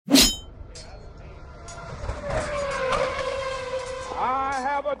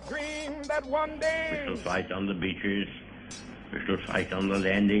a dream that one day We shall fight on the beaches. We shall fight on the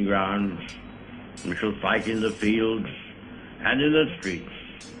landing grounds. We shall fight in the fields and in the streets.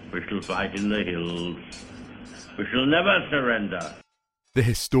 We shall fight in the hills. We shall never surrender. The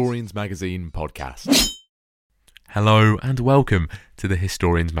Historians Magazine Podcast. Hello and welcome to the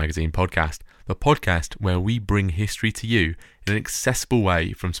Historians Magazine Podcast, the podcast where we bring history to you in an accessible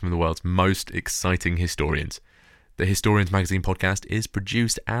way from some of the world's most exciting historians. The Historians Magazine Podcast is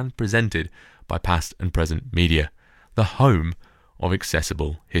produced and presented by Past and Present Media, the home of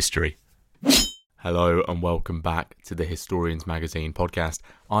accessible history. Hello and welcome back to the Historians Magazine Podcast.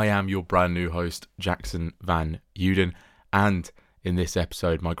 I am your brand new host, Jackson Van Uden, and in this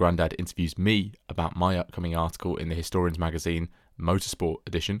episode, my granddad interviews me about my upcoming article in the Historians Magazine Motorsport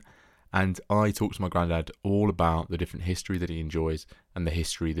edition, and I talk to my granddad all about the different history that he enjoys and the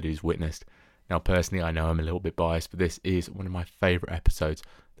history that he's witnessed. Now, personally, I know I'm a little bit biased, but this is one of my favourite episodes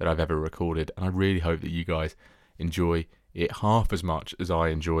that I've ever recorded, and I really hope that you guys enjoy it half as much as I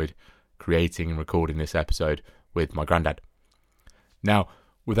enjoyed creating and recording this episode with my granddad. Now,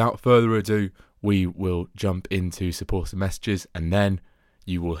 without further ado, we will jump into supporter messages, and then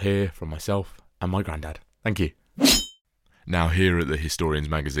you will hear from myself and my granddad. Thank you. Now, here at the Historians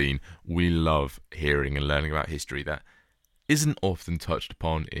Magazine, we love hearing and learning about history that isn't often touched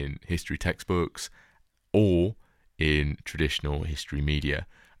upon in history textbooks or in traditional history media.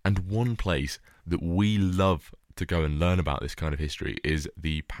 And one place that we love to go and learn about this kind of history is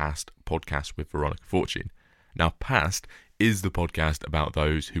the Past podcast with Veronica Fortune. Now, Past is the podcast about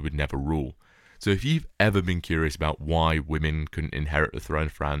those who would never rule. So if you've ever been curious about why women couldn't inherit the throne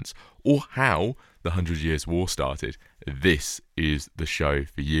of France or how the 100 Years' War started, this is the show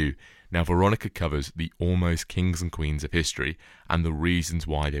for you. Now, Veronica covers the almost kings and queens of history and the reasons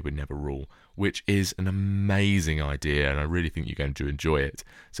why they would never rule, which is an amazing idea, and I really think you're going to enjoy it.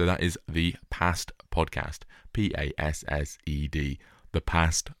 So that is the Past podcast, P-A-S-S-E-D, the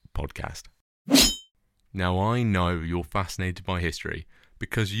Past podcast. Now, I know you're fascinated by history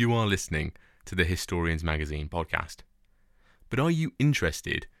because you are listening to the Historians Magazine podcast. But are you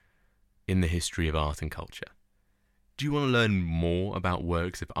interested in the history of art and culture? Do you want to learn more about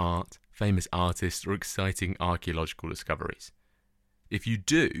works of art, famous artists, or exciting archaeological discoveries? If you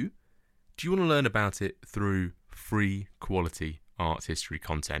do you want to learn about it through free quality art history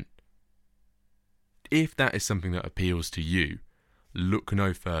content? If that is something that appeals to you, look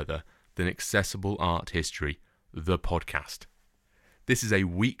no further than Accessible Art History, the podcast. This is a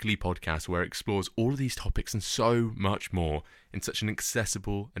weekly podcast where it explores all of these topics and so much more in such an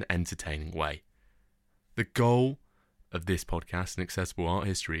accessible and entertaining way. The goal of this podcast and Accessible Art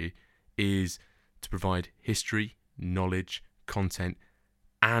History is to provide history, knowledge, content,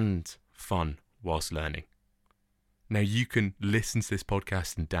 and fun whilst learning. Now, you can listen to this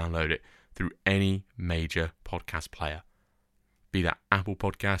podcast and download it through any major podcast player, be that Apple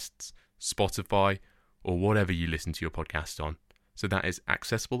Podcasts, Spotify, or whatever you listen to your podcast on. So that is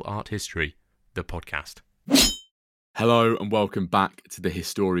Accessible Art History, the podcast. Hello and welcome back to the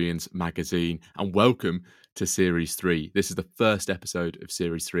Historians Magazine, and welcome to Series 3. This is the first episode of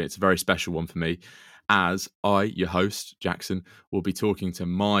Series 3. It's a very special one for me, as I, your host, Jackson, will be talking to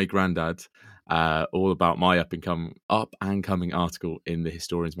my granddad all about my up and coming article in the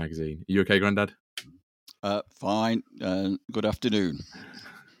Historians Magazine. Are you okay, Granddad? Fine. Good afternoon.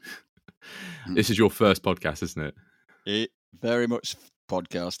 This is your first podcast, isn't it? It very much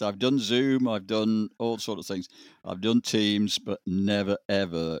podcast. I've done Zoom. I've done all sorts of things. I've done Teams, but never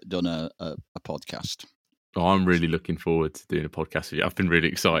ever done a podcast. Oh, I'm really looking forward to doing a podcast with you. I've been really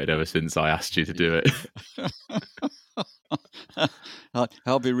excited ever since I asked you to do it.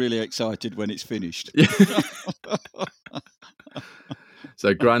 I'll be really excited when it's finished.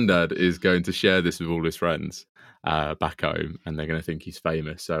 So Granddad is going to share this with all his friends back home, and they're going to think he's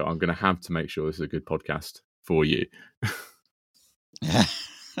famous. So I'm going to have to make sure this is a good podcast for you.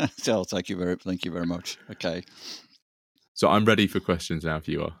 So thank you very much. Okay. So I'm ready for questions now if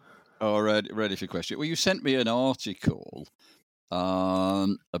you are. Oh, ready for question. Well, you sent me an article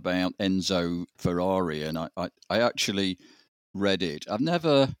about Enzo Ferrari, and I actually read it. I've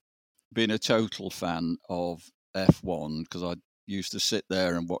never been a total fan of F1 because I used to sit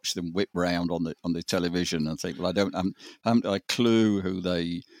there and watch them whip round on the television and think, well, I haven't a clue who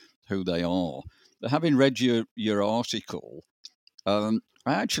they are. But having read your article, I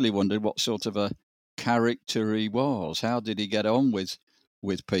actually wondered what sort of a character he was. How did he get on with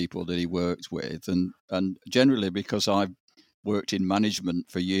people that he worked with, and generally, because I've worked in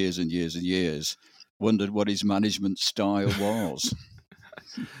management for years and years and years, wondered what his management style was.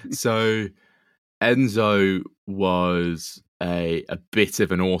 So Enzo was a bit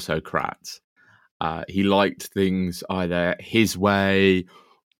of an autocrat. He liked things either his way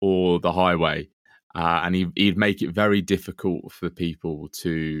or the highway. And he'd make it very difficult for people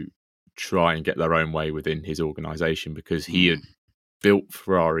to try and get their own way within his organisation, because he had built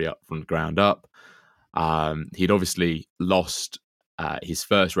Ferrari up from the ground up. He'd obviously lost his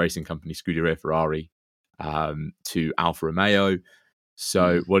first racing company, Scuderia Ferrari, to Alfa Romeo.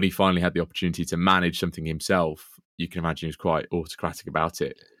 So when he finally had the opportunity to manage something himself, you can imagine he was quite autocratic about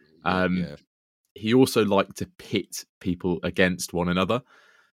it. He also liked to pit people against one another.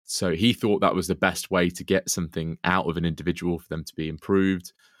 So he thought that was the best way to get something out of an individual for them to be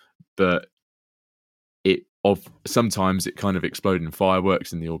improved. But sometimes it kind of exploded in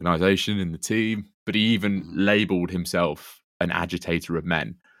fireworks in the organisation, in the team. But he even labelled himself an agitator of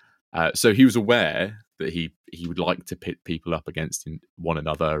men. So he was aware that he would like to pit people up against one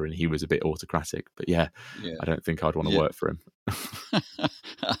another, and he was a bit autocratic. But I don't think I'd want to work for him.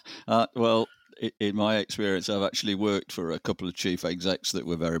 Well, in my experience, I've actually worked for a couple of chief execs that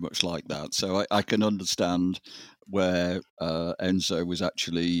were very much like that. So I can understand where Enzo was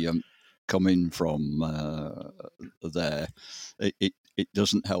actually coming from there. It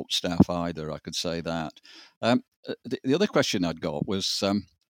doesn't help staff either, I could say that. The other question I'd got was,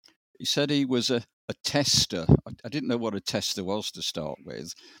 he said he was a tester. I didn't know what a tester was to start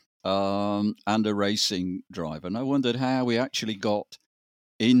with, and a racing driver. And I wondered how he actually got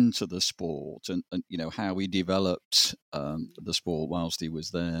into the sport, and how he developed the sport whilst he was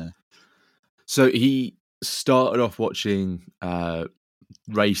there. So he started off watching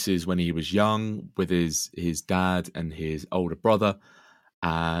races when he was young with his dad and his older brother,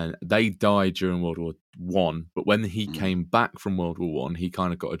 and they died during World War One. But when he came back from World War One, he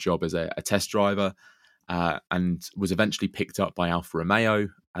kind of got a job as a test driver, and was eventually picked up by Alfa Romeo,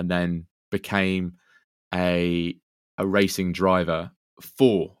 and then became a racing driver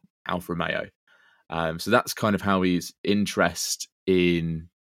for Alfa Romeo. So that's kind of how his interest in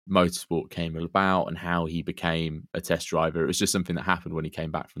motorsport came about, and how he became a test driver. It was just something that happened when he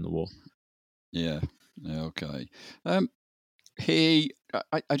came back from the war. Yeah. Okay. I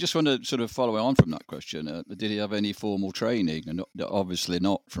just want to sort of follow on from that question. Did he have any formal training? And obviously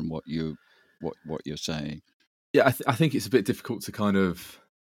not, from what you're saying. Yeah, I think it's a bit difficult to kind of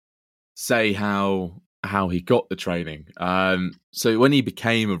say how he got the training. So when he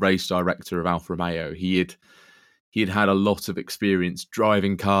became a race director of Alfa Romeo, he had a lot of experience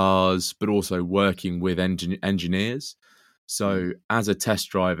driving cars, but also working with engineers. So as a test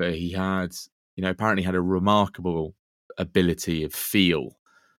driver, he had, apparently had a remarkable ability of feel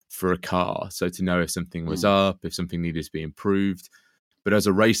for a car. So to know if something was up, if something needed to be improved. But as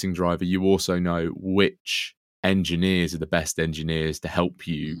a racing driver, you also know which engineers are the best engineers to help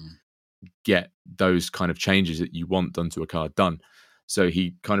you get those kind of changes that you want done to a car done. So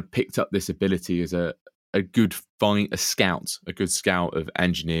he kind of picked up this ability as a good scout of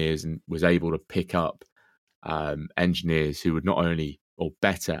engineers, and was able to pick up engineers who would not only or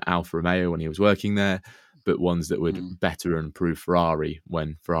better Alfa Romeo when he was working there, but ones that would better and improve Ferrari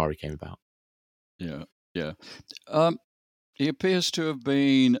when Ferrari came about. Yeah. He appears to have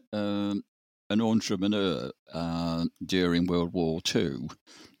been an entrepreneur during World War II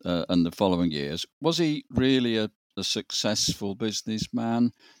and the following years. Was he really a successful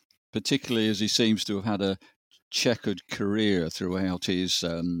businessman, particularly as he seems to have had a checkered career throughout his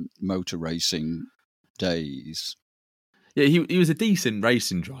motor racing days? Yeah, he was a decent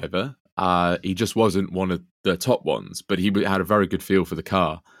racing driver. He just wasn't one of the top ones, but he had a very good feel for the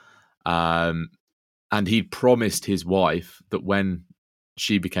car. And he'd promised his wife that when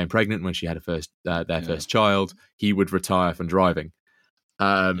she became pregnant, when she had their first child, he would retire from driving.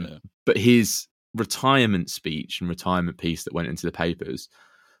 But his retirement speech and retirement piece that went into the papers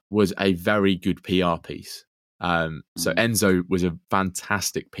was a very good PR piece. So Enzo was a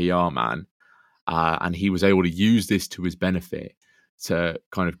fantastic PR man, and he was able to use this to his benefit to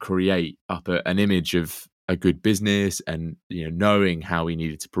kind of create up an image of a good business, and knowing how he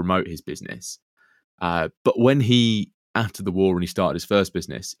needed to promote his business. But when after the war, when he started his first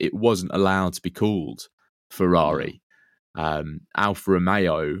business, it wasn't allowed to be called Ferrari. Alfa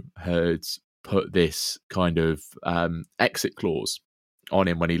Romeo had put this kind of exit clause on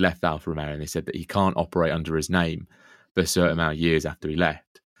him when he left Alfa Romeo, and they said that he can't operate under his name for a certain amount of years after he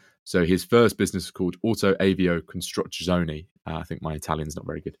left. So his first business was called Auto Avio Costruzioni. I think my Italian's not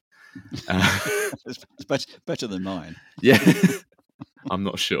very good. It's better than mine. Yeah, I'm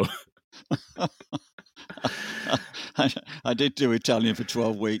not sure. I did do Italian for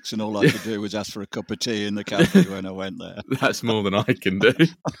 12 weeks, and all I could do was ask for a cup of tea in the cafe when I went there. That's more than I can do.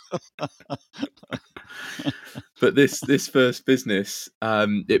 But this first business,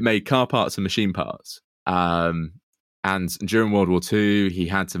 it made car parts and machine parts. And during World War II, he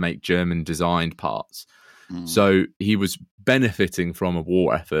had to make German-designed parts. So he was benefiting from a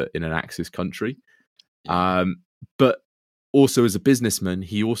war effort in an Axis country. But also as a businessman,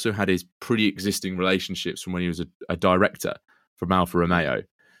 he also had his pre-existing relationships from when he was a director from Alfa Romeo.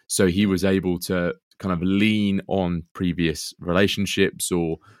 So he was able to kind of lean on previous relationships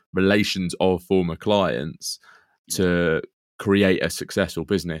or relations of former clients to create a successful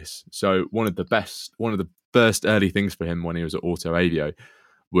business. So one of the first early things for him when he was at Auto Avio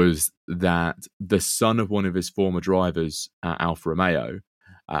was that the son of one of his former drivers at Alfa Romeo,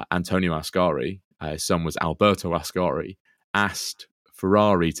 Antonio Ascari, his son was Alberto Ascari, asked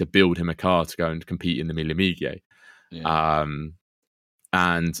Ferrari to build him a car to go and compete in the Mille Miglia.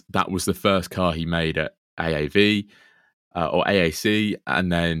 And that was the first car he made at AAV or AAC,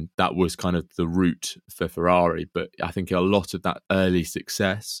 and then that was kind of the route for Ferrari. But I think a lot of that early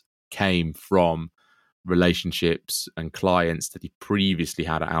success came from relationships and clients that he previously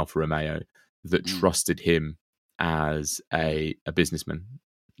had at Alfa Romeo that trusted him as a businessman.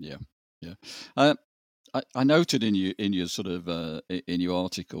 I noted in your sort of in your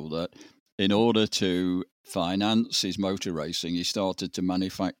article that in order to finance his motor racing, he started to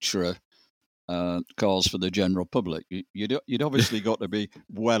manufacture cars for the general public. You'd obviously got to be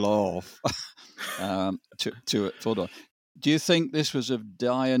well off to afford it. Do you think this was of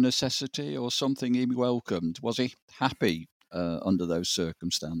dire necessity or something he welcomed? Was he happy under those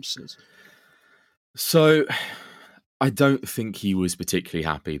circumstances? So I don't think he was particularly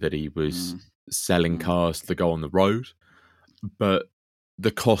happy that he was selling cars to go on the road, but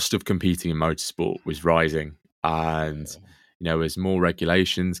the cost of competing in motorsport was rising. And, as more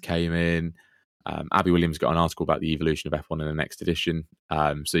regulations came in, Abby Williams got an article about the evolution of F1 in the next edition.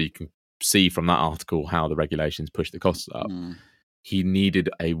 So you can see from that article how the regulations pushed the costs up. He needed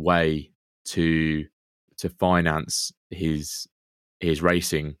a way to finance his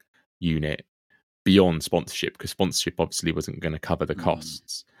racing unit beyond sponsorship, because sponsorship obviously wasn't going to cover the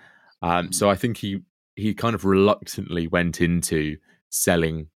costs. So I think he kind of reluctantly went into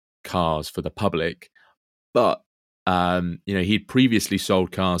selling cars for the public, but he'd previously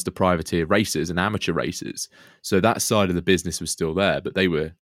sold cars to privateer racers and amateur racers, so that side of the business was still there. But they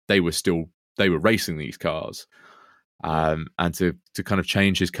were racing these cars, and to kind of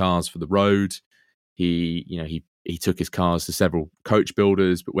change his cars for the road, he took his cars to several coach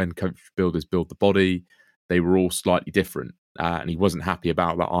builders. But when coach builders build the body, they were all slightly different, and he wasn't happy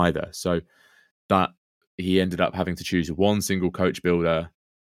about that either. So that he ended up having to choose one single coach builder,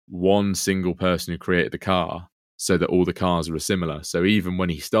 one single person who created the car, so that all the cars were similar. So even when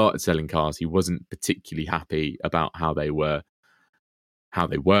he started selling cars, he wasn't particularly happy about how they were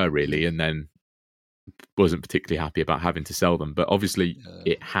really, and then wasn't particularly happy about having to sell them. But obviously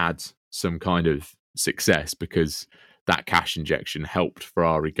it had some kind of success, because that cash injection helped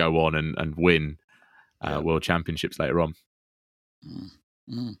Ferrari go on and win world championships later on.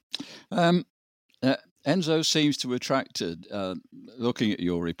 Enzo seems to have attracted, looking at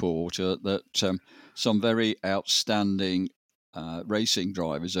your report, that some very outstanding racing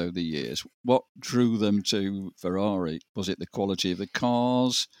drivers over the years. What drew them to Ferrari? Was it the quality of the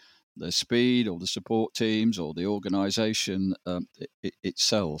cars, the speed, or the support teams, or the organisation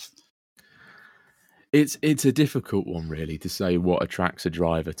itself? It's a difficult one, really, to say what attracts a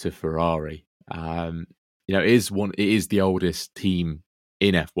driver to Ferrari. It is the oldest team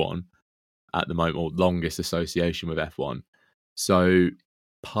in F1 at the moment, or longest association with F1. So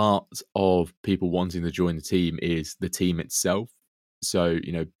part of people wanting to join the team is the team itself. So,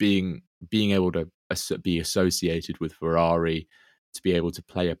 being able to be associated with Ferrari, to be able to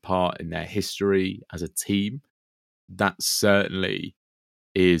play a part in their history as a team, that certainly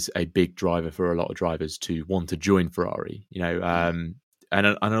is a big driver for a lot of drivers to want to join Ferrari. And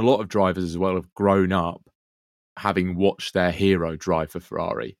a lot of drivers as well have grown up having watched their hero drive for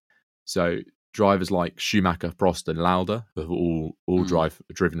Ferrari. So drivers like Schumacher, Prost, and Lauda have all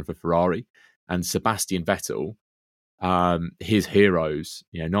driven for Ferrari, and Sebastian Vettel, his heroes.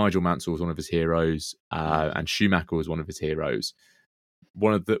 Nigel Mansell was one of his heroes, and Schumacher was one of his heroes.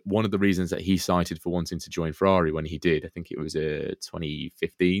 One of the reasons that he cited for wanting to join Ferrari when he did, I think it was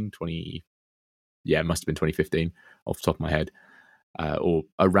 2015, it must have been 2015 off the top of my head, or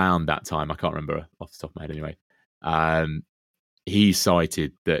around that time. I can't remember off the top of my head anyway. He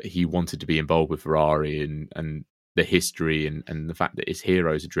cited that he wanted to be involved with Ferrari, and the history and the fact that his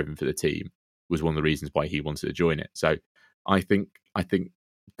heroes are driven for the team was one of the reasons why he wanted to join it. So I think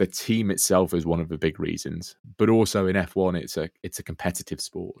the team itself is one of the big reasons, but also in F1, it's a competitive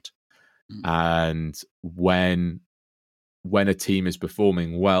sport. And when a team is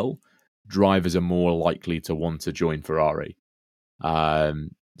performing well, drivers are more likely to want to join Ferrari.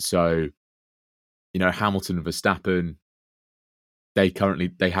 So, Hamilton and Verstappen,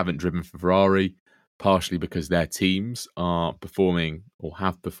 they haven't driven for Ferrari, partially because their teams are performing or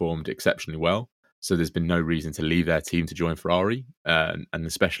have performed exceptionally well. So there's been no reason to leave their team to join Ferrari, and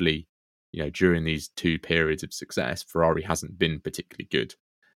especially during these two periods of success, Ferrari hasn't been particularly good.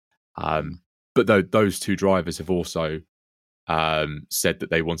 But those two drivers have also said that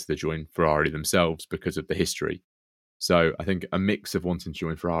they wanted to join Ferrari themselves because of the history. So I think a mix of wanting to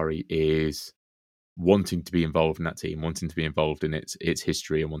join Ferrari is wanting to be involved in that team, wanting to be involved in its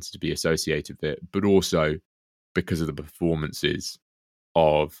history and wanting to be associated with it, but also because of the performances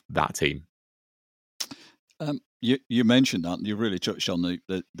of that team. You mentioned that, and you really touched on the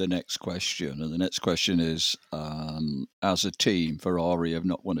next question. And the next question is, as a team, Ferrari have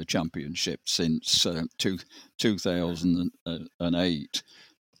not won a championship since 2008.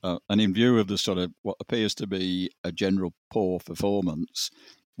 And in view of the sort of what appears to be a general poor performance,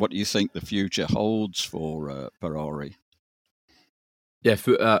 what do you think the future holds for Ferrari? Yeah,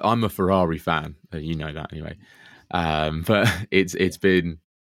 I'm a Ferrari fan. You know that anyway. But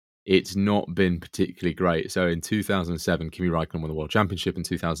it's not been particularly great. So in 2007, Kimi Räikkönen won the World Championship. In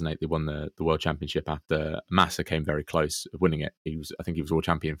 2008, they won the World Championship after Massa came very close of winning it. I think he was World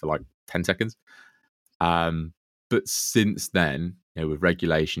Champion for like 10 seconds. But since then, with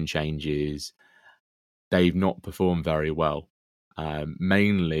regulation changes, they've not performed very well,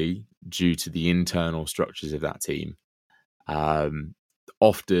 mainly due to the internal structures of that team.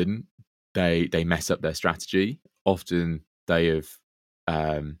 Often they mess up their strategy. Often they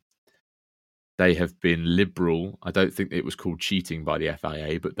have been liberal. I don't think it was called cheating by the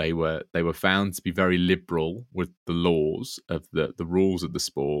FIA, but they were found to be very liberal with the laws of the rules of the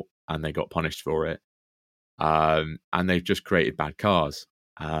sport, and they got punished for it. And they've just created bad cars.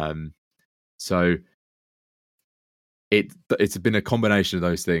 So it's been a combination of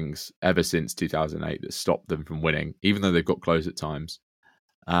those things ever since 2008 that stopped them from winning, even though they've got close at times.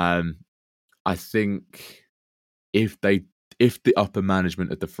 I think if the upper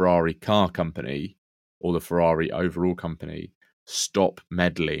management of the Ferrari car company or the Ferrari overall company stop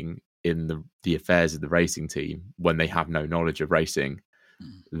meddling in the affairs of the racing team when they have no knowledge of racing,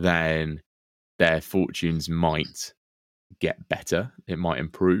 then their fortunes might get better. It might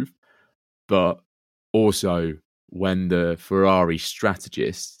improve. But also, when the Ferrari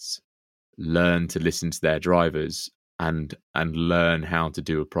strategists learn to listen to their drivers and learn how to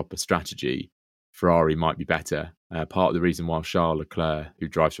do a proper strategy, Ferrari might be better. Part of the reason why Charles Leclerc, who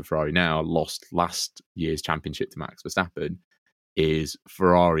drives for Ferrari now, lost last year's championship to Max Verstappen is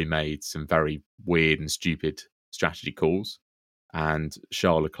Ferrari made some very weird and stupid strategy calls. And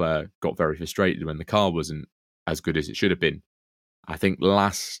Charles Leclerc got very frustrated when the car wasn't as good as it should have been. I think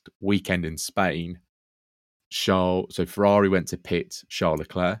last weekend in Spain, Ferrari went to pit Charles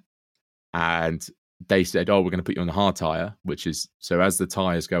Leclerc, and they said, "Oh, we're going to put you on the hard tyre," which is so as the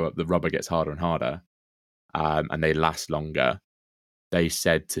tyres go up, the rubber gets harder and harder, and they last longer. They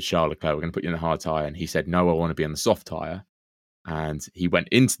said to Charles Leclerc, "We're going to put you on the hard tyre," and he said, "No, I want to be on the soft tyre." And he went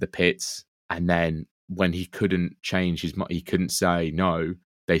into the pits, and then when he couldn't change his mind, he couldn't say no.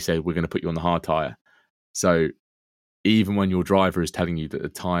 They said, "We're going to put you on the hard tyre." So even when your driver is telling you that the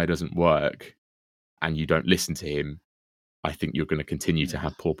tyre doesn't work and you don't listen to him, I think you're going to continue to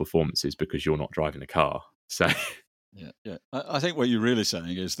have poor performances because you're not driving the car. So, yeah. I think what you're really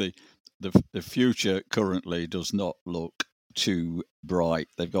saying is the future currently does not look too bright.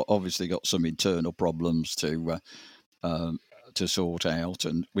 They've obviously got some internal problems to sort out,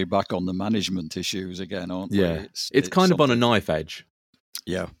 and we're back on the management issues again, aren't we? Yeah, it's kind of on a knife edge.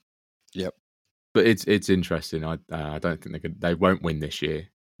 Yeah, yep. But it's interesting. I don't think they won't win this year.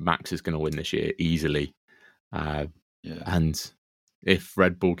 Max is going to win this year easily. And if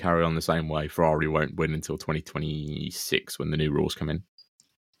Red Bull carry on the same way, Ferrari won't win until 2026 when the new rules come in.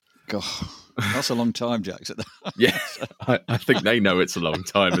 God, that's a long time, Jackson. Yeah, I think they know it's a long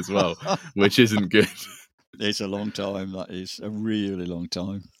time as well, which isn't good. It's a long time. That is a really long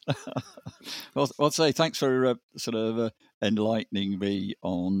time. Well, I'll say thanks for enlightening me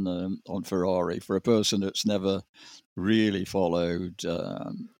on Ferrari. For a person that's never really followed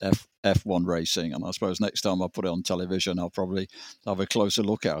F1 racing, and I suppose next time I put it on television, I'll probably have a closer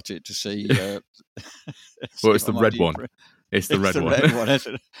look at it to see. Well, it's the red one. It's the red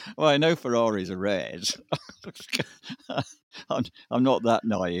one. Well, I know Ferraris are red. I'm not that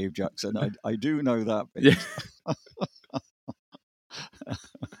naive, Jackson. I do know that bit. Yeah.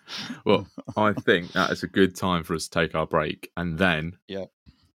 Well, I think that is a good time for us to take our break, and then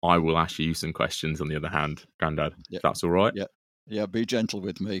I will ask you some questions on the other hand, Grandad, if that's all right. Yeah, be gentle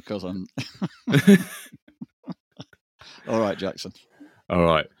with me because I'm... All right, Jackson. All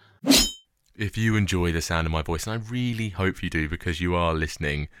right. If you enjoy the sound of my voice, and I really hope you do because you are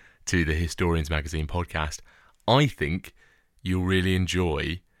listening to the Historians Magazine podcast, I think you'll really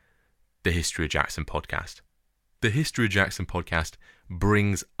enjoy the History of Jackson podcast. The History of Jackson podcast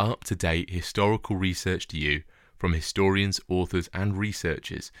brings up-to-date historical research to you from historians, authors and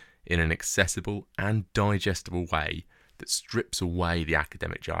researchers in an accessible and digestible way that strips away the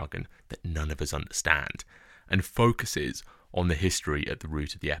academic jargon that none of us understand and focuses on the history at the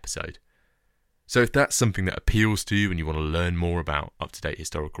root of the episode. So if that's something that appeals to you and you want to learn more about up-to-date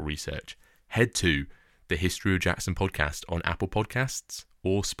historical research, head to the History of Jackson podcast on Apple Podcasts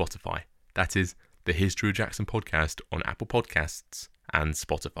or Spotify. That is the History of Jackson podcast on Apple Podcasts and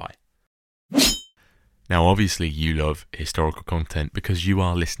Spotify. Now, obviously, you love historical content because you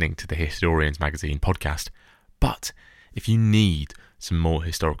are listening to the Historians Magazine podcast. But if you need some more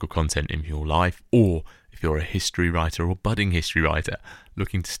historical content in your life, or if you're a history writer or budding history writer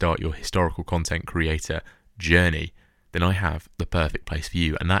looking to start your historical content creator journey, then I have the perfect place for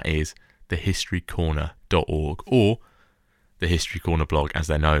you, and that is thehistorycorner.org, or the History Corner blog as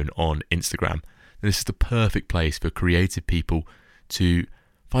they're known on Instagram. And this is the perfect place for creative people to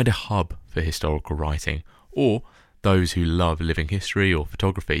find a hub for historical writing, or those who love living history or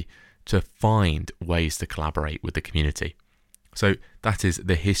photography to find ways to collaborate with the community. So that is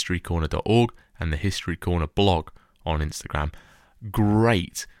thehistorycorner.org and the History Corner blog on Instagram.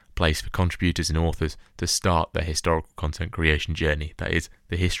 Great place for contributors and authors to start their historical content creation journey. That is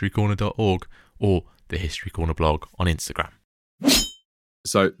thehistorycorner.org or the History Corner blog on Instagram.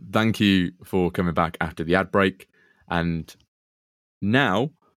 So thank you for coming back after the ad break. And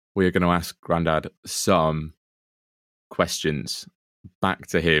now we are going to ask Grandad some questions back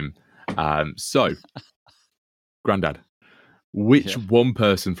to him. So, Grandad, which one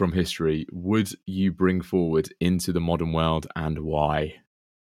person from history would you bring forward into the modern world and why?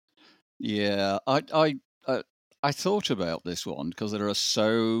 Yeah, I thought about this one because there are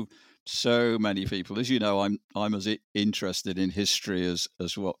so many people. As you know, I'm as interested in history as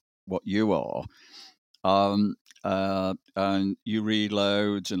what you are. And you read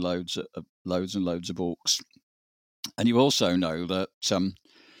loads and loads of books, and you also know that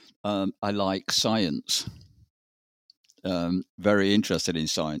I like science. Very interested in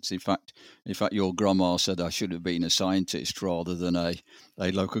science. In fact, your grandma said I should have been a scientist rather than a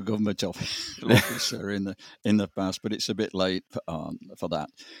local government officer in the past. But it's a bit late for that.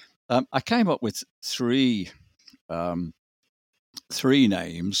 I came up with three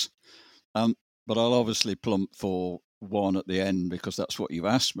names, but I'll obviously plump for one at the end because that's what you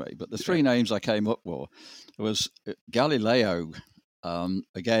asked me. But the three names I came up with was Galileo,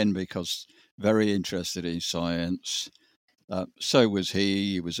 again because very interested in science. So was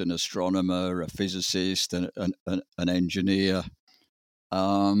he. He was an astronomer, a physicist, and an engineer.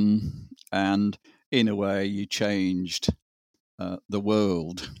 And in a way, he changed the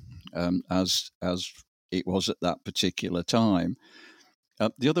world as it was at that particular time.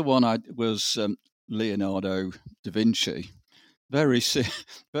 The other one was Leonardo da Vinci. Very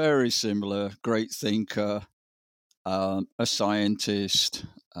similar, great thinker, a scientist,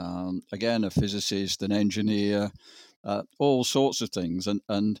 again, a physicist, an engineer, all sorts of things,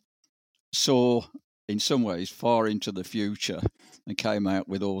 and saw in some ways far into the future and came out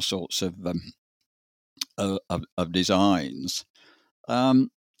with all sorts of designs.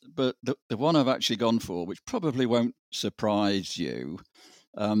 But the one I've actually gone for, which probably won't surprise you,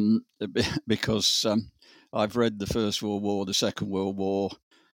 because I've read the First World War, the Second World War,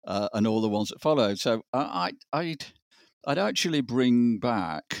 and all the ones that followed. So I'd actually bring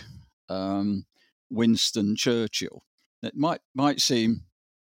back Winston Churchill. It might seem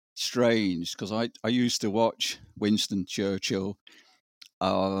strange because I used to watch Winston Churchill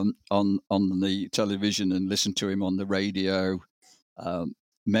on the television and listen to him on the radio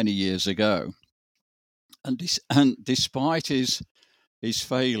many years ago, and despite his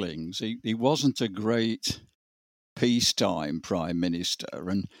failings, he wasn't a great peacetime prime minister,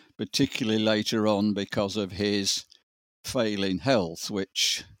 and particularly later on because of his failing health,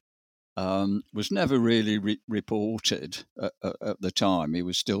 which was never really reported at the time. He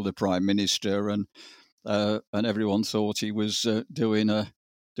was still the prime minister, and everyone thought he was doing a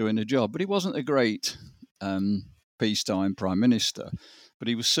job. But he wasn't a great peacetime prime minister, but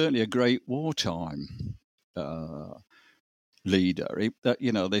he was certainly a great wartime leader.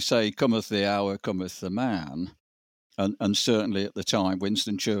 They say, "Cometh the hour, cometh the man," and certainly at the time,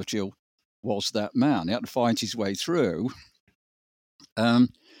 Winston Churchill was that man. He had to fight his way through.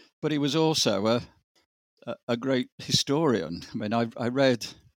 but he was also a great historian. I mean, I read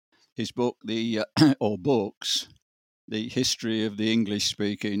his book, or books, The History of the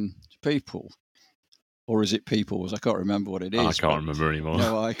English-Speaking People. Or is it peoples? I can't remember what it is. I can't remember anymore.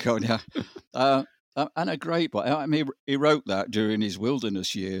 No, I can't. Yeah. And a great book. I mean, he wrote that during his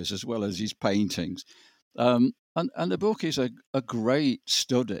wilderness years as well as his paintings. And the book is a great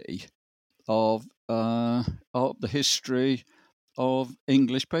study of the history of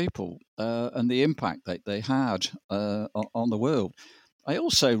English people and the impact that they had on the world. I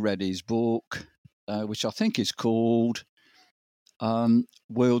also read his book, which I think is called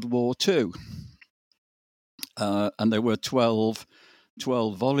World War II. And there were 12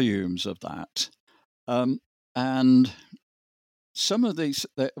 volumes of that. And some of these,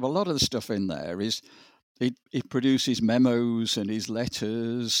 a lot of the stuff in there is, he produces memos and his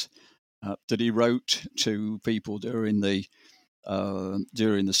letters that he wrote to people during the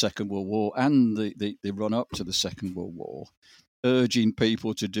Second World War and the run up to the Second World War, urging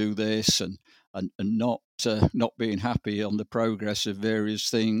people to do this and not being happy on the progress of various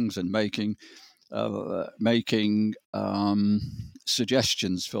things and making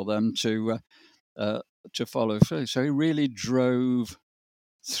suggestions for them to follow through. So he really drove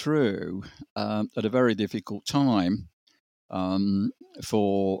through at a very difficult time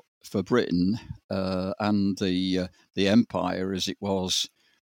for Britain and the empire as it was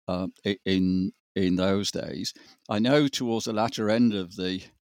in those days. I know towards the latter end of the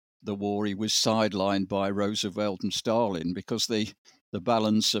war, he was sidelined by Roosevelt and Stalin because the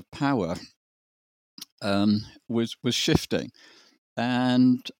balance of power was shifting,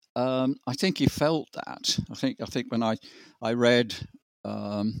 and I think he felt that. I think when I read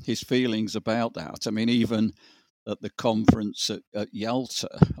his feelings about that, I mean, even at the conference at Yalta,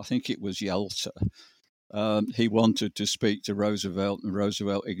 I think it was Yalta, he wanted to speak to Roosevelt, and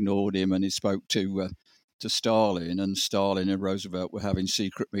Roosevelt ignored him, and he spoke to Stalin, and Stalin and Roosevelt were having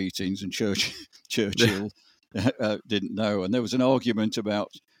secret meetings, and Churchill didn't know, and there was an argument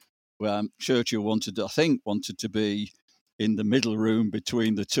about. Churchill wanted to be in the middle room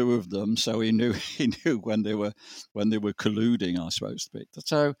between the two of them, so he knew when they were colluding, I suppose.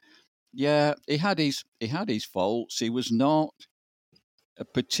 So, yeah, he had his faults. He was not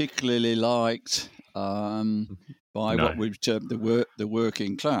particularly liked by what we've termed the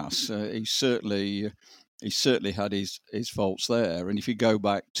working class. He certainly had his faults there. And if you go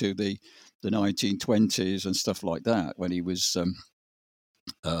back to the 1920s and stuff like that, when he was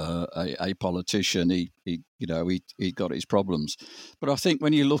a politician, he got his problems. But I think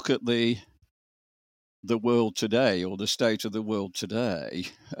when you look at the world today, or the state of the world today,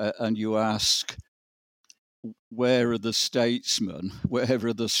 and you ask, where are the statesmen? Where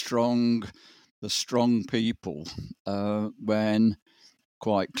are the strong people? When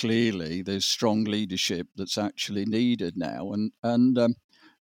quite clearly there's strong leadership that's actually needed now, and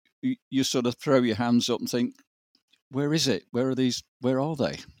you sort of throw your hands up and think, where is it? Where are these? Where are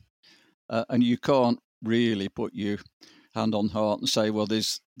they? And you can't really put your hand on heart and say, well,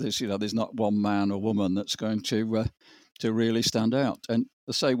 there's not one man or woman that's going to really stand out. And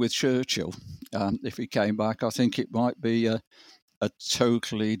say with Churchill, if he came back, I think it might be a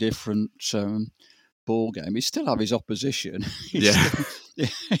totally different ball game. He still have his opposition.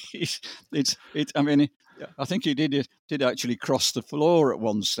 I mean, I think he did actually cross the floor at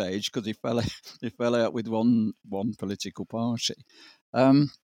one stage because he fell out with one political party.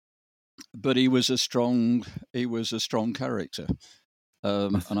 But he was a strong character,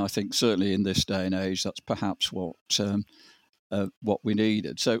 and I think certainly in this day and age, that's perhaps what we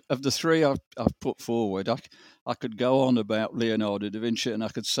needed. So, of the three I've put forward, I could go on about Leonardo da Vinci, and I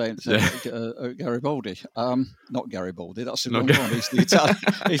could say Garibaldi. Not Garibaldi. That's the wrong one. He's the Italian.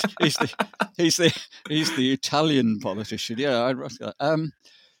 He's the Italian politician. Yeah.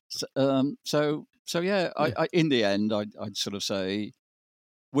 So yeah. I in the end, I'd sort of say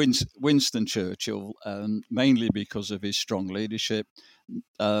Winston Churchill, mainly because of his strong leadership,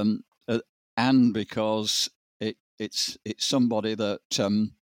 and because it's somebody that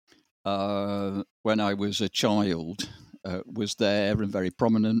when I was a child was there and very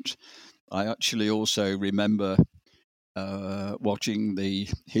prominent. I actually also remember watching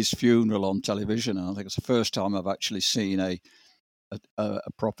his funeral on television, and I think it's the first time I've actually seen a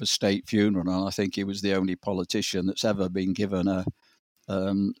proper state funeral, and I think he was the only politician that's ever been given a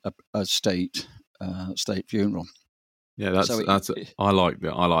state funeral. Yeah, I like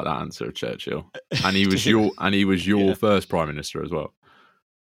that answer of Churchill, and he was your first prime minister as well.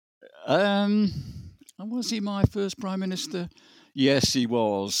 Was he my first prime minister? Yes, he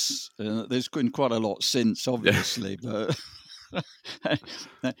was. There's been quite a lot since, obviously, but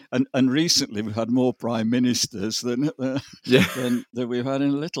and recently we've had more prime ministers than we've had in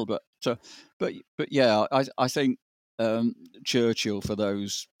a little bit. So, but yeah, I think Churchill, for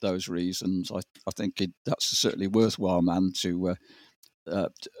those reasons, I think that's certainly a worthwhile man to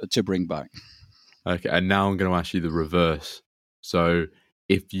bring back. Okay, and now I'm going to ask you the reverse. So,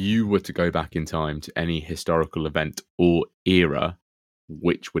 if you were to go back in time to any historical event or era,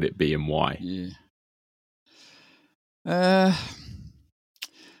 which would it be and why? Yeah.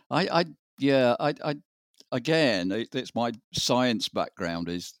 I again, it's my science background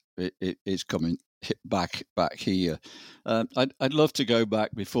is coming back here. I'd love to go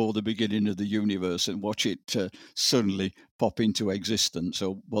back before the beginning of the universe and watch it suddenly pop into existence.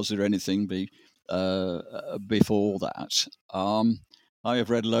 Or was there anything before that? I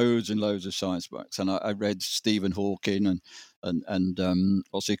have read loads and loads of science books, and I read Stephen Hawking and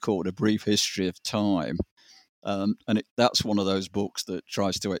what's he called, A Brief History of Time. And that's one of those books that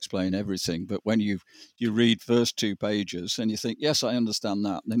tries to explain everything. But when you read first 2 pages and you think, yes, I understand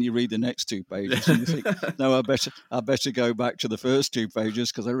that, and then you read the next 2 pages and you think, no, I better go back to the first 2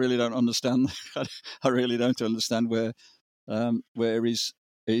 pages because I really don't understand. I really don't understand where it's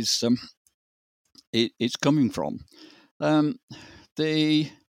coming from.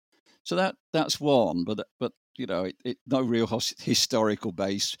 So that's one, but you know, no real historical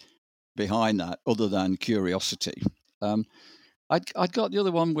base behind that other than curiosity. I'd got the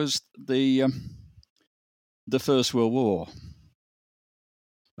other one was the First World War.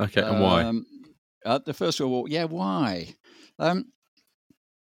 Okay, and why? The First World War, yeah, why? I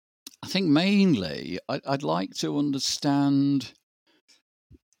think mainly I'd like to understand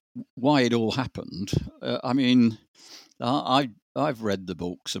why it all happened. I mean, I've read the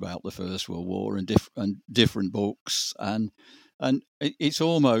books about the First World War and different books, and it's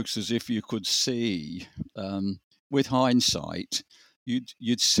almost as if you could see, with hindsight,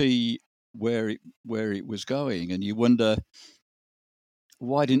 you'd see where it was going, and you wonder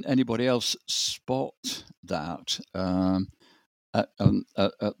why didn't anybody else spot that at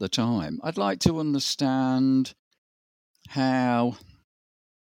the time. I'd like to understand how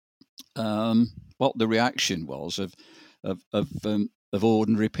what the reaction was of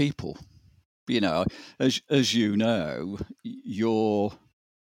ordinary people. You know, as you know, your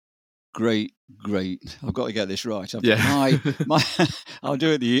great I've got to get this right. My I'll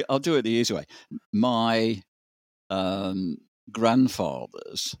do it the easy way. My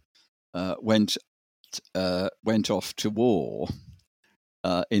grandfathers went off to war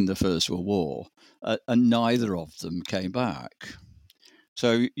in the First World War, and neither of them came back.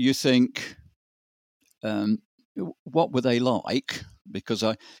 So you think, what were they like? Because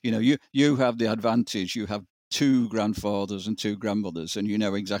you have the advantage. You have 2 grandfathers and 2 grandmothers, and you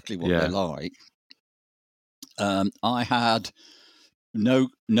know exactly what they're like. I had no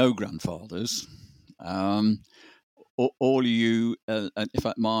grandfathers. All you, in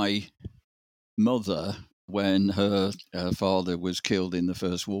fact, my mother, when her father was killed in the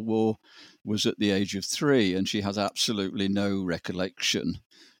First World War, was at the age of 3, and she has absolutely no recollection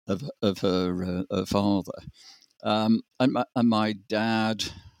of her father. And my dad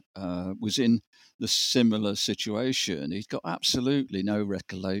was in the similar situation. He's got absolutely no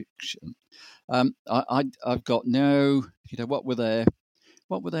recollection. I've got no. What were their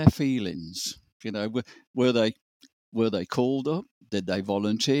feelings? Were they called up? Did they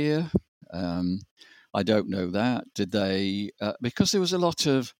volunteer? I don't know that. Did they? Because there was a lot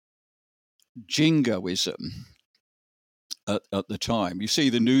of jingoism at the time. You see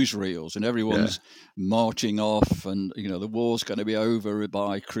the newsreels, and everyone's marching off, and the war's going to be over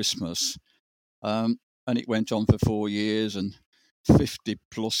by Christmas. And it went on for 4 years, and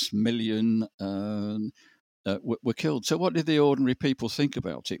 50+ million were killed. So, what did the ordinary people think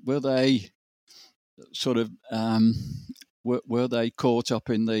about it? Were they sort of were they caught up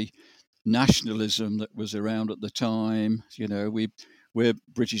in the nationalism that was around at the time? We're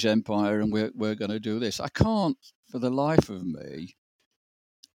British Empire, and we're going to do this. I can't, for the life of me,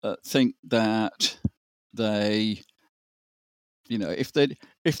 think that they,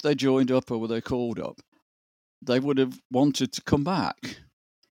 if they joined up or were they called up, they would have wanted to come back,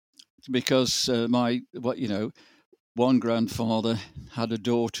 because one grandfather had a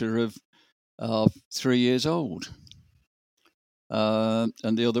daughter of 3 years old,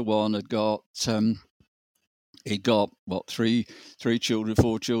 and the other one had got he got three children,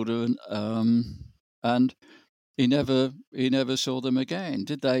 4 children, and he never saw them again.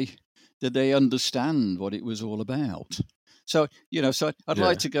 Did they understand what it was all about? So I'd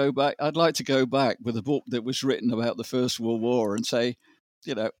like to go back. I'd like to go back with a book that was written about the First World War and say,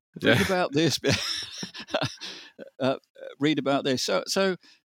 think about this. read about this. So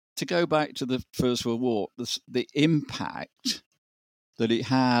to go back to the First World War, the impact that it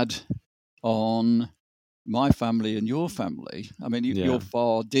had on my family and your family. I mean, you're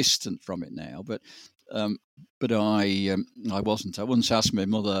far distant from it now, but I wasn't. I once asked my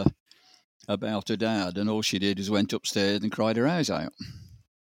mother about her dad, and all she did was went upstairs and cried her eyes out.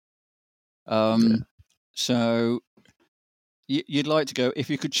 So you'd like to go, if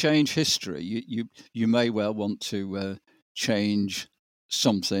you could change history, you may well want to change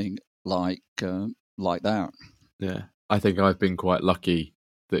something like that. Yeah, I think I've been quite lucky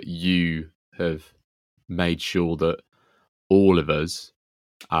that you have made sure that all of us,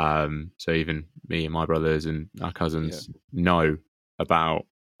 so even me and my brothers and our cousins, know about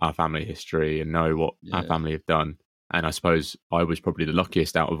our family history and know what our family have done. And I suppose I was probably the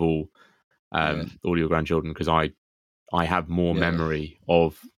luckiest out of all your grandchildren, because I have more memory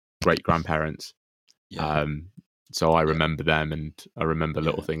of great grandparents. So I remember them, and I remember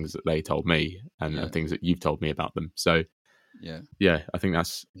little things that they told me and things that you've told me about them. So I think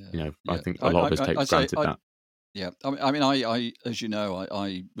that's I think a lot of us take for granted that. Yeah, I mean, I as you know,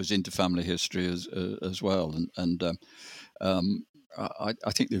 I was into family history as well, and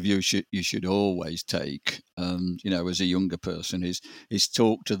I think the view you should always take, as a younger person, is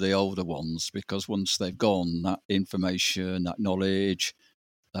talk to the older ones, because once they've gone, that information, that knowledge,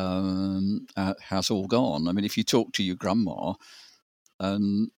 has all gone. I mean, if you talk to your grandma,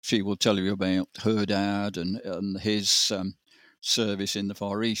 and she will tell you about her dad and his service in the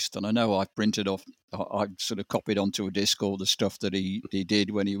Far East. And I know I've sort of copied onto a disc all the stuff that he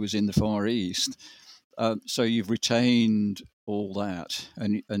did when he was in the Far East. So you've retained all that,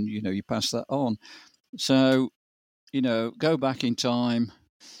 and you pass that on. So, go back in time.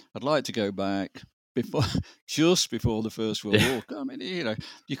 I'd like to go back just before the First World War. I mean,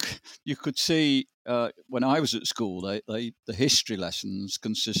 you could see when I was at school, the history lessons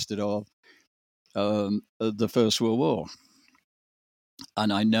consisted of the First World War.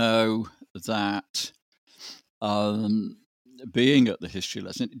 And I know that being at the history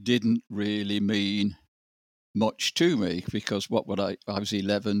lesson didn't really mean much to me, because I was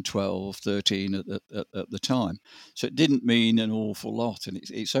 11, 12, 13 at the time. So it didn't mean an awful lot. And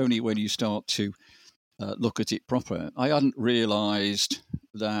it's only when you start to look at it proper. I hadn't realised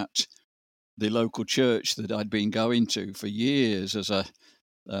that the local church that I'd been going to for years as a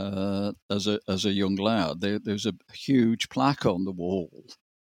young lad, there's a huge plaque on the wall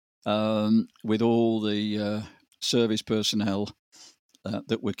with all the service personnel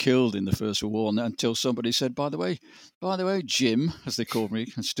that were killed in the First World War, until somebody said, by the way, Jim, as they called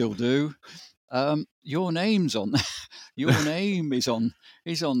me and still do, your name's on that. Your name is on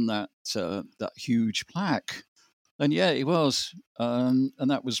that huge plaque. And it was, and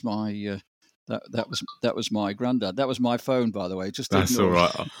that was my that was my granddad. That was my phone, by the way. Just that's all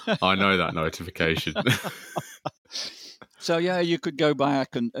right. I know that notification. So you could go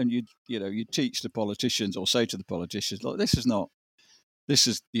back and you teach the politicians, or say to the politicians, look, there's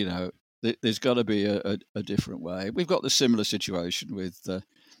got to be a different way. We've got the similar situation with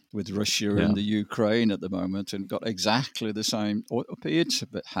Russia and the Ukraine at the moment, and got exactly the same, or appeared to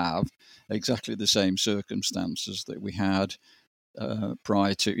have exactly the same circumstances that we had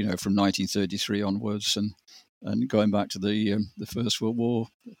prior to, from 1933 onwards, and going back to the First World War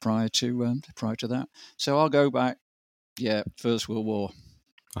prior to that. So I'll go back. First World War.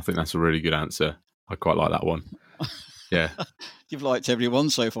 I think that's a really good answer. I quite like that one. Yeah. You've liked everyone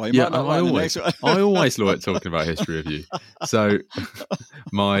so far. You might not like the next one. I always like talking about history with you. So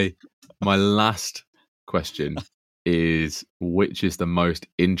my last question is, which is the most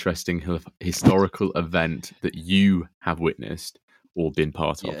interesting historical event that you have witnessed or been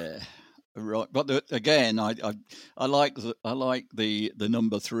part of? Yeah. Right, but again, I like the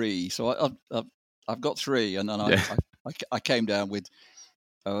number 3. So I've got 3, and then I came down with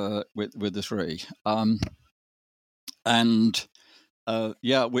the 3, and I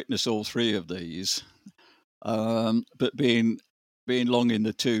witnessed all 3 of these. But being long in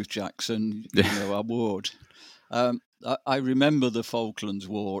the tooth, Jackson, I would. I remember the Falklands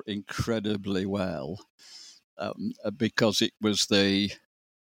War incredibly well, because it was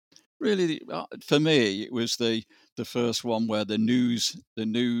for me, it was the first one where the news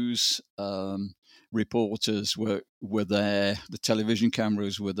reporters were there, the television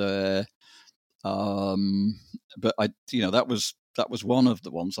cameras were there, but that was one of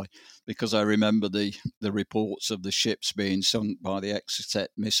the ones, because I remember the reports of the ships being sunk by the Exocet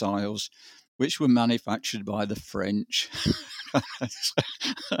missiles, which were manufactured by the French.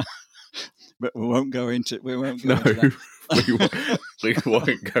 But we won't go into that. we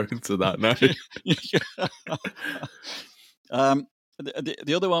won't go into that. No.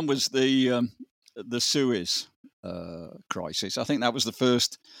 The other one was the Suez crisis. I think that was the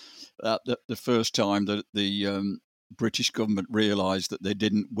first time that the British government realised that they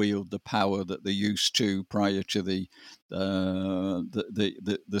didn't wield the power that they used to prior to the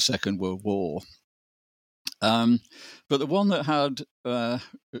Second World War. But the one that had a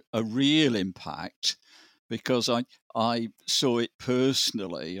real impact, because I saw it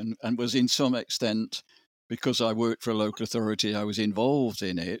personally and was in some extent, because I worked for a local authority, I was involved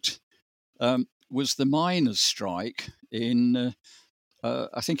in it, was the miners' strike in,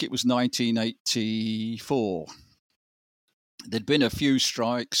 I think it was 1984. There'd been a few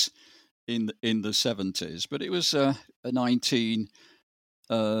strikes in the 70s, but it was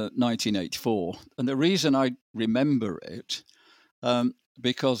 1984. And the reason I remember it,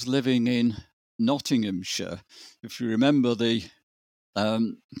 because living in Nottinghamshire, if you remember the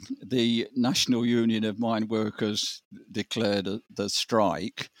National Union of Mine Workers declared the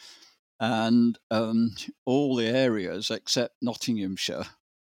strike, and all the areas except Nottinghamshire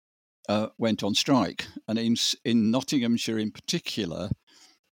went on strike. And in Nottinghamshire in particular,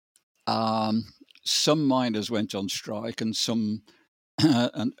 some miners went on strike and some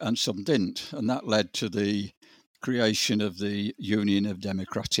and some didn't, and that led to the creation of the Union of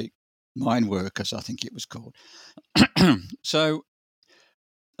Democratic Mine Workers, I think it was called. So,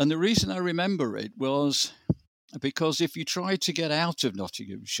 and the reason I remember it was because if you tried to get out of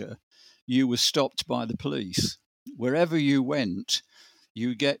Nottinghamshire, you were stopped by the police. Wherever you went,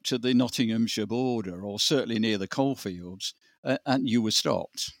 you get to the Nottinghamshire border, or certainly near the coalfields, and you were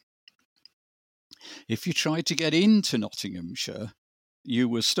stopped. If you tried to get into Nottinghamshire, you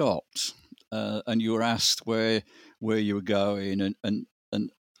were stopped, and you were asked where you were going and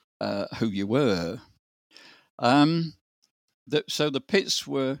who you were. So the pits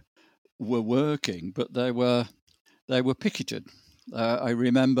were working, but they were picketed. I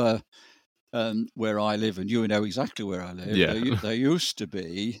remember where I live, and you know exactly where I live. Yeah. There used to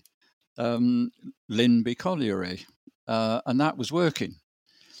be Linby Colliery, and that was working.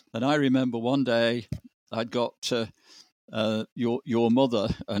 And I remember one day I'd got your mother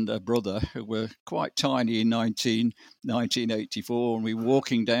and her brother, who were quite tiny in 1984, and we were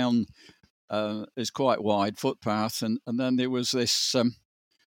walking down this quite wide footpath, and then there was this,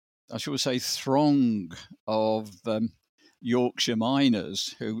 I should say, throng of Yorkshire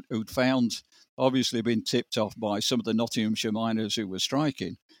miners who'd found, obviously been tipped off by some of the Nottinghamshire miners who were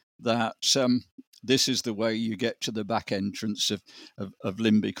striking, that this is the way you get to the back entrance of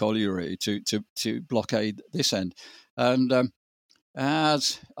Linby Colliery to blockade this end. And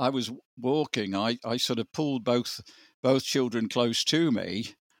as I was walking, I sort of pulled both children close to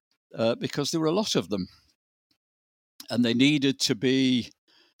me because there were a lot of them, and they needed to be.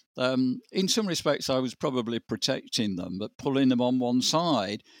 In some respects, I was probably protecting them, but pulling them on one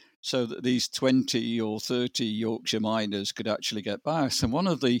side so that these 20 or 30 Yorkshire miners could actually get past. And one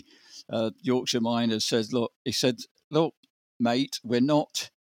of the Yorkshire miners said, "Look," mate, we're not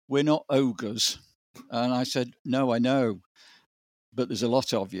ogres." And I said, "No, I know, but there's a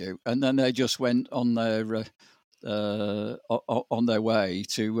lot of you." And then they just went on their way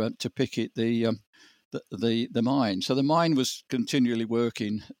to picket the mine. So the mine was continually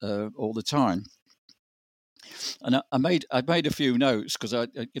working all the time. And I made a few notes because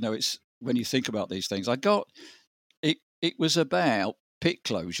it's when you think about these things. I got it. It was about pit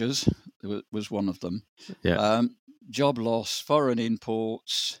closures. Was one of them. Yeah. Job loss, foreign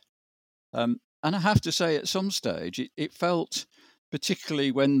imports, and I have to say, at some stage, it felt,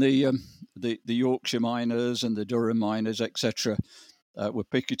 particularly when the Yorkshire miners and the Durham miners, etc., were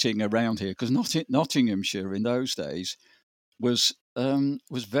picketing around here, because Nottinghamshire in those days was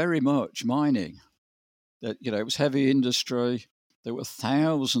very much mining. That it was heavy industry. There were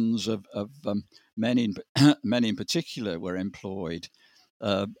thousands of men in particular were employed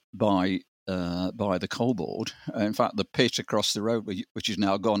by the coal board. In fact, the pit across the road, which is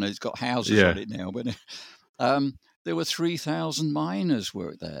now gone, it's got houses on it now. But there were 3,000 miners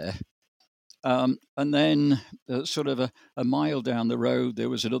worked there. And then sort of a mile down the road, there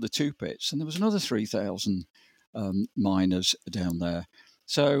was another 2 pits, and there was another 3,000 miners down there.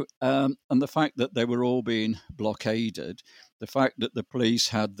 So, and the fact that they were all being blockaded, the fact that the police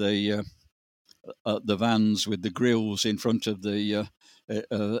had the vans with the grills in front of the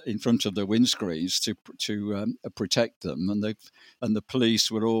windscreens to protect them, and the police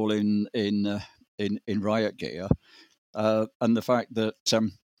were all in riot gear, and the fact that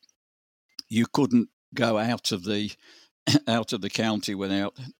you couldn't go out of the county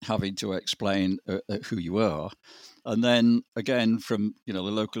without having to explain who you are. And then again, from the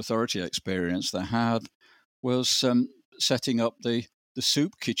local authority experience they had, was setting up the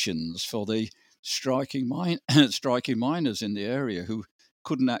soup kitchens for the striking miners in the area who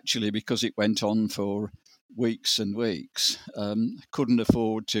couldn't actually, because it went on for weeks and weeks, couldn't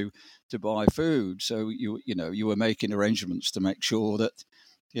afford to buy food. So you were making arrangements to make sure that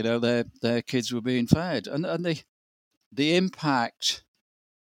their kids were being fed, and the impact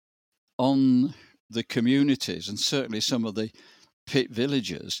on the communities, and certainly some of the pit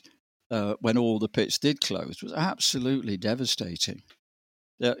villages, when all the pits did close, was absolutely devastating.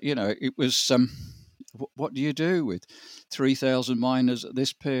 It was, what do you do with 3,000 miners at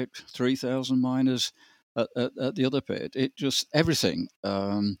this pit, 3,000 miners at the other pit? It just, everything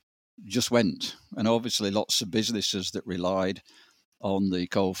just went. And obviously lots of businesses that relied on the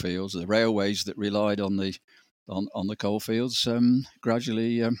coalfields, the railways that relied on the coalfields,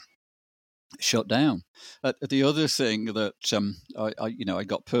 gradually shut down. The other thing that I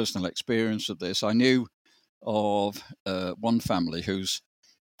got personal experience of this. I knew of one family whose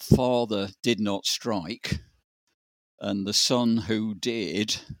father did not strike, and the son who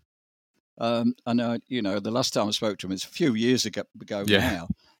did. And the last time I spoke to him is a few years ago now,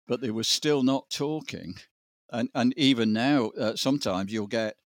 but they were still not talking. And even now, sometimes you'll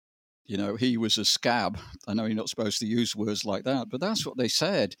get, he was a scab. I know you're not supposed to use words like that, but that's what they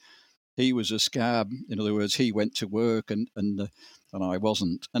said. He was a scab. In other words, he went to work and I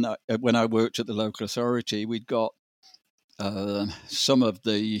wasn't. And when I worked at the local authority, we'd got some of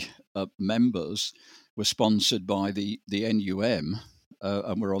the members were sponsored by the NUM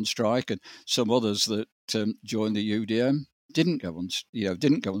and were on strike, and some others that joined the UDM didn't go on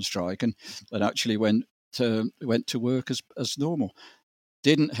strike and actually went to work as normal.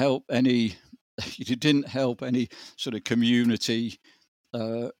 Didn't help any sort of community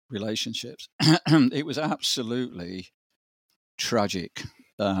relationships. It was absolutely tragic,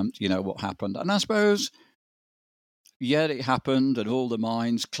 what happened. And I suppose, it happened, and all the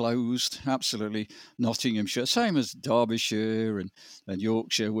mines closed. Absolutely, Nottinghamshire, same as Derbyshire and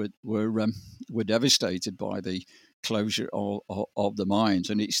Yorkshire, were devastated by the closure of the mines.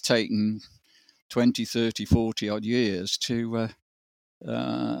 And it's taken 20, 30, 40 odd years to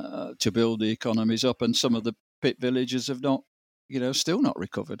build the economies up, and some of the pit villages have not, still not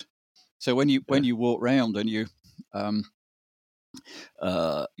recovered. So when you walk round and you,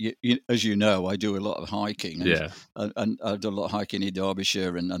 as you know, I do a lot of hiking, and I've done a lot of hiking in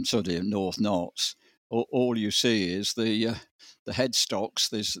Derbyshire and sort of North Notts. All you see is the headstocks.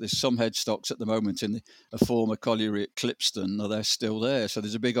 There's some headstocks at the moment in a former colliery at Clipston. They're still there. So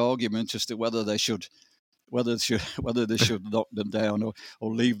there's a big argument as to whether they should knock them down or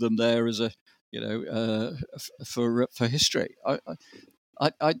leave them there as a for history.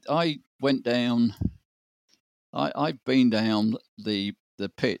 I went down. I've been down the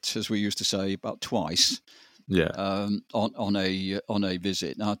pit, as we used to say, about twice. On a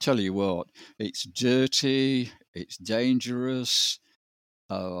visit. Now I'll tell you what, it's dirty, it's dangerous.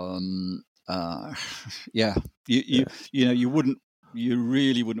 You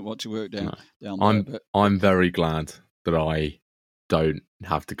really wouldn't want to work down there. But I'm very glad that I don't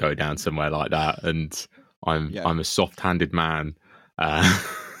have to go down somewhere like that, and I'm a soft-handed man.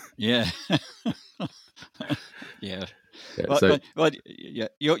 Yeah. My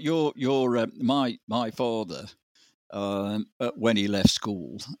father, when he left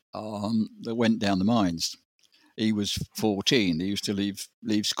school, went down the mines. He was 14. He used to leave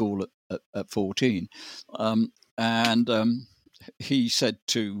school at 14, and he said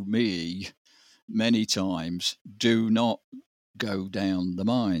to me many times, "Do not go down the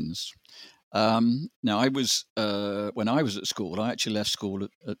mines." Now, I was when I was at school, I actually left school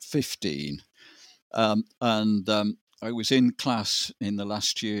at 15. And I was in class in the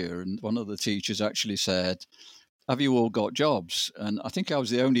last year, and one of the teachers actually said, "Have you all got jobs?" And I think I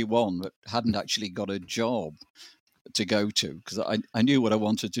was the only one that hadn't actually got a job to go to, because I knew what I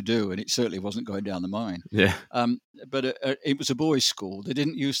wanted to do, and it certainly wasn't going down the mine. Yeah. But it was a boys' school. They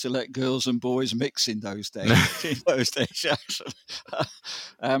didn't used to let girls and boys mix in those days. Actually.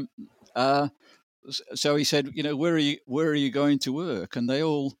 So he said, where are you going to work? And they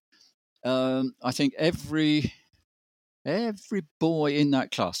all. I think every boy in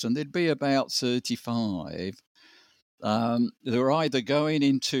that class, and there'd be about 35, they were either going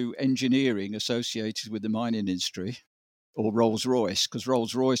into engineering associated with the mining industry, or Rolls-Royce, because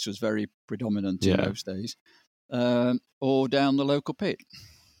Rolls-Royce was very predominant in those days, or down the local pit.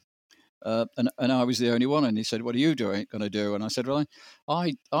 And I was the only one. And he said, "What are you going to do?" And I said, "Well,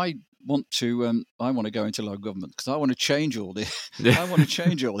 I want to go into local government, because I want to change all this. I want to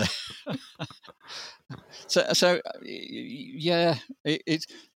change all this." So yeah, it's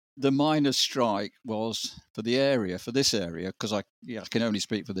the miners' strike was for this area, because I can only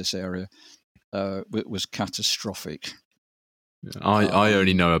speak for this area. It was catastrophic. I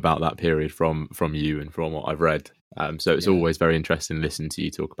only know about that period from you and from what I've read. So it's always very interesting to listen to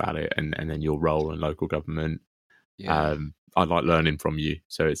you talk about it, and then your role in local government. Yeah. I like learning from you,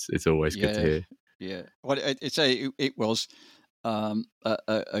 so it's always good to hear. Yeah. Well, it was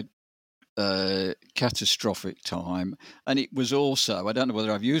a catastrophic time, and it was also, I don't know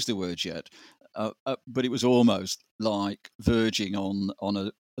whether I've used the words yet, but it was almost like verging on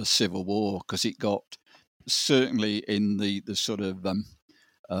a civil war, because it got, certainly in the sort of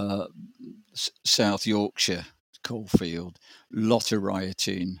South Yorkshire coalfield, lot of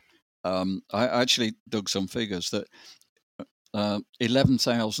rioting. I actually dug some figures that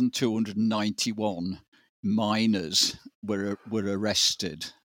 11,291 miners were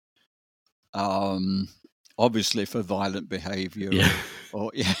arrested, obviously for violent behaviour.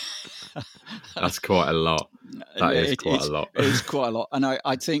 That's quite a lot. That is quite a lot. It's quite a lot, and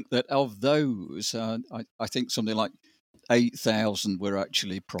I think that of those, I think something like 8,000 were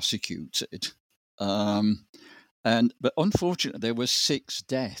actually prosecuted, but unfortunately there were 6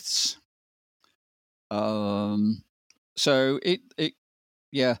 deaths. So it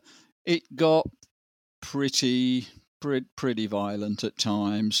got pretty violent at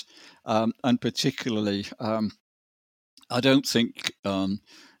times, and particularly, I don't think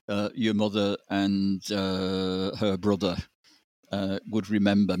your mother and her brother would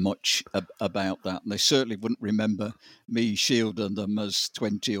remember much about that, and they certainly wouldn't remember me shielding them as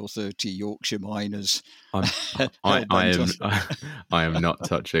 20 or 30 Yorkshire miners. I am not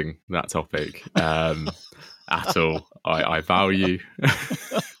touching that topic at all. I value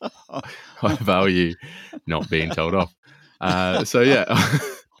I value not being told off. So yeah.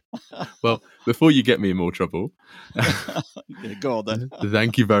 Well, before you get me in more trouble, go on then.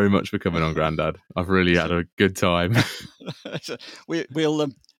 Thank you very much for coming on, Granddad. I've really had a good time. We'll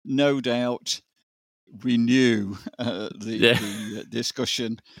no doubt renew the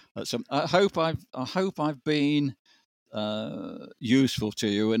discussion. I hope I've been useful to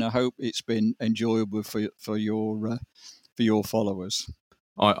you, and I hope it's been enjoyable for your followers.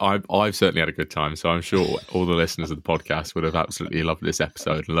 I've certainly had a good time, so I'm sure all the listeners of the podcast would have absolutely loved this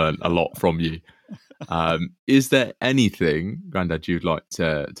episode and learned a lot from you. Is there anything, Grandad, you'd like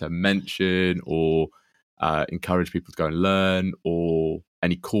to mention or encourage people to go and learn, or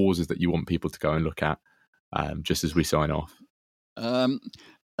any causes that you want people to go and look at, just as we sign off?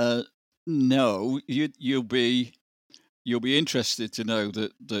 No, you'll be interested to know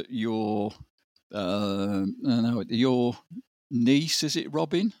that your niece, is it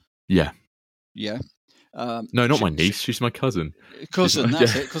Robin? Yeah. No, not my niece. She's my cousin. Cousin.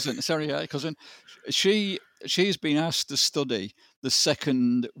 It. Cousin. Sorry, cousin. She's been asked to study the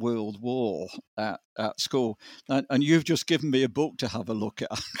Second World War at school, and you've just given me a book to have a look at.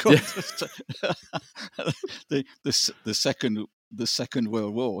 the Second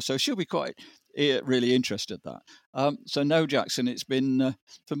World War. So she'll be quite really interested in that. So no, Jackson, it's been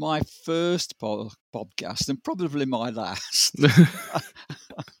for my first podcast and probably my last.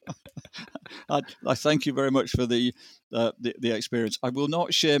 I thank you very much for the experience. I will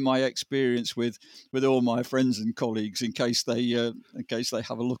not share my experience with all my friends and colleagues in case they have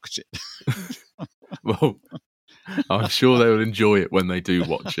a look at it. Well, I'm sure they will enjoy it when they do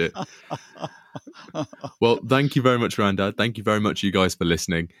watch it. Well, thank you very much, Granddad. Thank you very much, you guys, for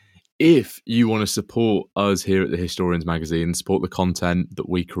listening. If you want to support us here at the Historians Magazine, support the content that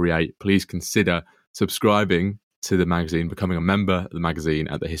we create, please consider subscribing to the magazine, becoming a member of the magazine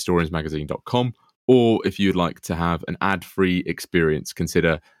at thehistoriansmagazine.com. Or if you'd like to have an ad-free experience,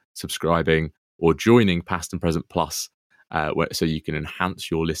 consider subscribing or joining Past and Present Plus, so you can enhance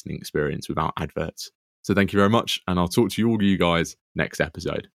your listening experience without adverts. So thank you very much, and I'll talk to all of you guys next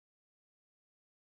episode.